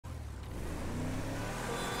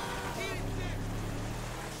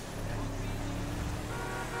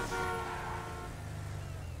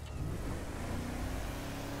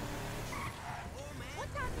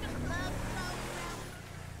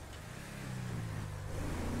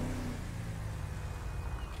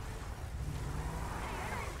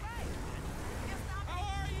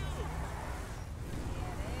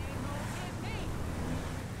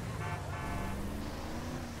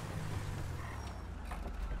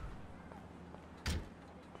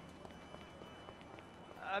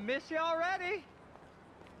miss you already.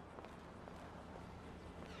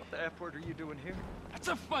 What the F word are you doing here? That's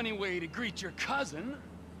a funny way to greet your cousin.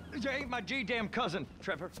 You ain't my G-damn cousin,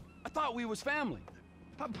 Trevor. I thought we was family.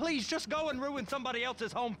 Please, just go and ruin somebody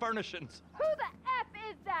else's home furnishings. Who the F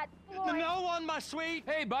is that, Floyd? No one, my sweet.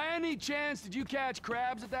 Hey, by any chance, did you catch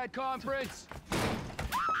crabs at that conference?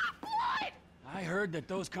 Floyd! I heard that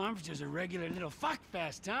those conferences are regular little fuck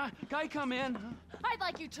fest, huh? Guy, come in. I'd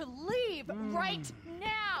like you to leave right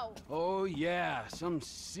now. Oh, yeah, some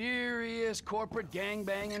serious corporate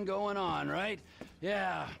gangbanging going on, right?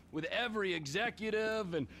 Yeah, with every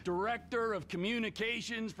executive and director of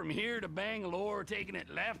communications from here to Bangalore taking it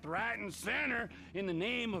left, right, and center in the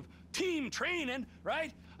name of team training,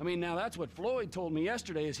 right? I mean, now that's what Floyd told me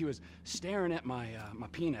yesterday as he was staring at my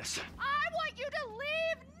penis. I want you to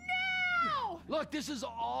leave now! Look, this is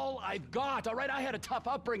all I've got, all right? I had a tough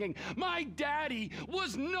upbringing. My daddy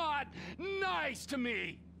was not nice to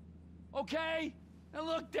me, okay? Now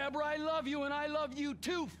look, Deborah, I love you, and I love you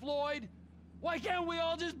too, Floyd. Why can't we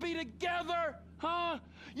all just be together, huh?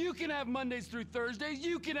 You can have Mondays through Thursdays,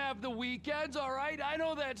 you can have the weekends, all right? I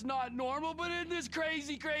know that's not normal, but in this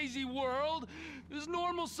crazy, crazy world, is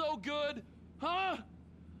normal so good, huh?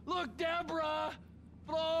 Look, Deborah,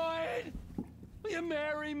 Floyd, will you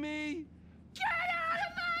marry me? Get out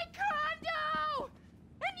of my condo!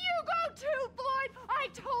 And you go too, Floyd! I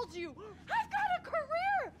told you! I've got a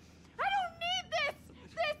career! I don't need this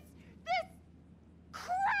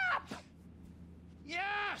crap!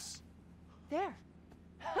 Yes! There.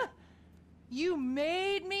 You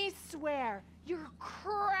made me swear. You're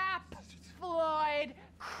crap, Floyd.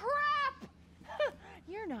 Crap!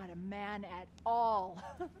 You're not a man at all.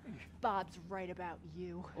 Bob's right about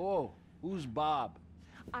you. Oh, who's Bob?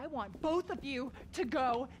 I want both of you to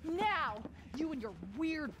go now. You and your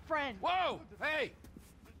weird friend. Whoa! Hey!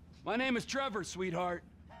 My name is Trevor, sweetheart.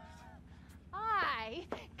 I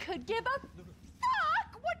could give a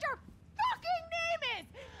fuck what your fucking name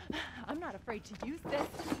is. I'm not afraid to use this.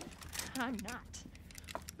 I'm not.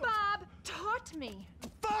 Bob taught me.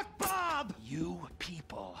 Fuck Bob! You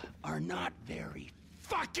people are not very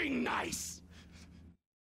fucking nice!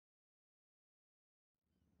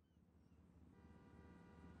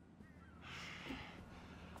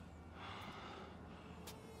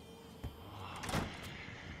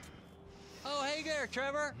 Oh, hey there,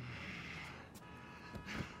 Trevor.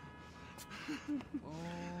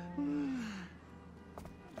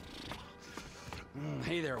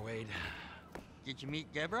 Hey there, Wade. Did you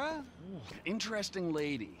meet Deborah? Interesting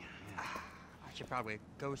lady. I should probably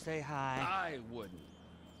go say hi. I wouldn't.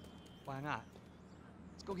 Why not?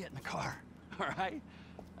 Let's go get in the car, all right?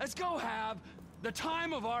 Let's go have the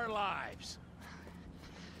time of our lives.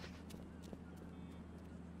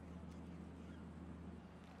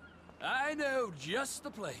 I know just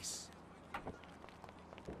the place.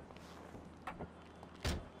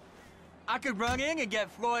 I could run in and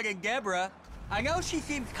get Floyd and Deborah. I know she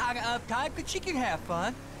seems kind of uptight, but she can have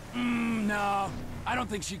fun. No, I don't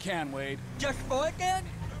think she can, Wade. Just Floyd then?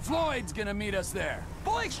 Floyd's gonna meet us there.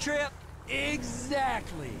 Boys trip.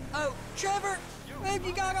 Exactly. Oh, Trevor, what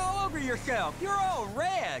you got all over yourself? You're all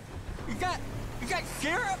red. You got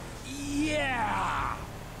syrup? Yeah!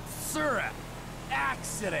 Syrup.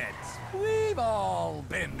 Accident. We've all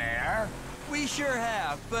been there. We sure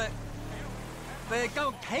have, but it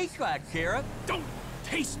don't taste like syrup. Don't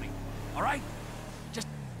taste me, all right? Just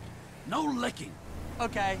no licking.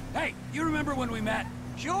 Okay, Hey, you remember when we met?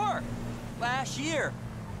 sure. Last year,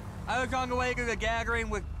 I was on the way to the gathering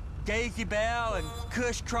with Daisy Bell and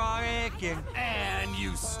Kush Chronic and... And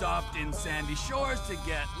you stopped in Sandy Shores to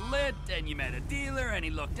get lit, and you met a dealer, and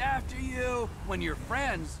he looked after you when your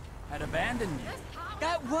friends had abandoned you.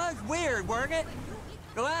 That was weird, weren't it?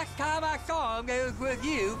 The last time I saw him, it was with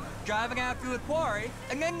you, driving out to the quarry,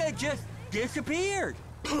 and then they just disappeared.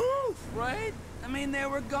 Poof, right? I mean, they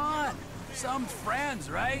were gone. Some friends,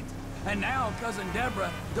 right? And now Cousin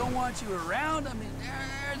Deborah don't want you around. I mean,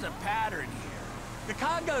 there's a pattern here. The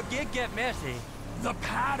condo did get messy. The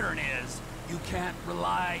pattern is you can't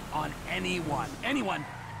rely on anyone. Anyone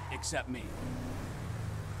except me.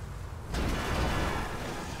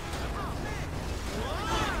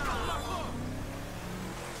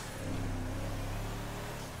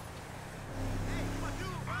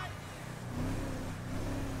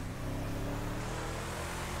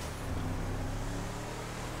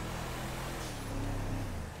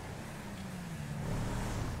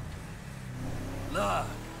 Look,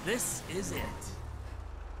 this is it.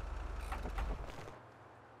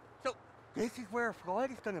 So, this is where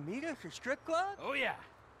Floyd is gonna meet us, a strip club? Oh, yeah.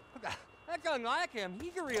 That's unlike him.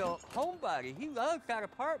 He's a real homebody. He loves that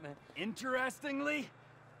apartment. Interestingly,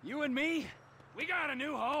 You and me, we got a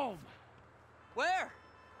new home. Where?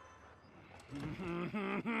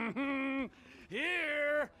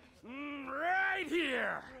 Here, right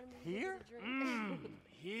here. Here?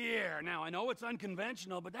 Here. Now, I know it's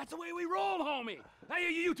unconventional, but that's the way we roll, homie.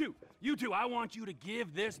 Hey, you two, I want you to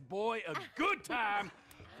give this boy a good time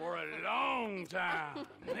for a long time.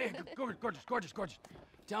 Hey, gorgeous.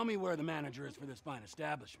 Tell me where the manager is for this fine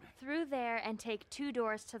establishment. Through there and take 2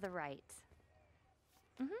 doors to the right.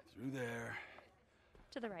 Through there.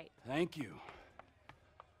 To the right. Thank you.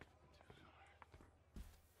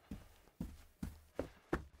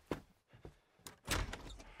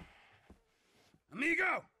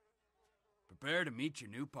 Amigo! Prepare to meet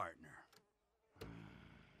your new partner.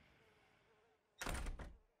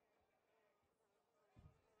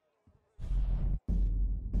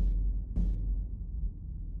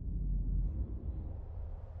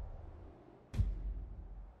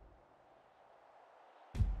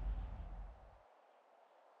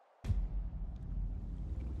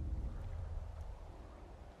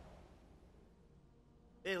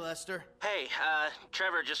 Hey, Lester. Hey,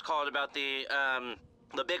 Trevor just called about the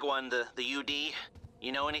big one, the UD.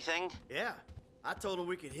 You know anything? Yeah, I told him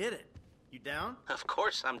we could hit it. You down? Of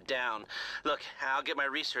course I'm down. Look, I'll get my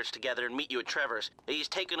research together and meet you at Trevor's. He's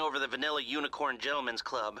taking over the Vanilla Unicorn Gentlemen's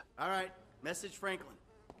Club. All right, message Franklin.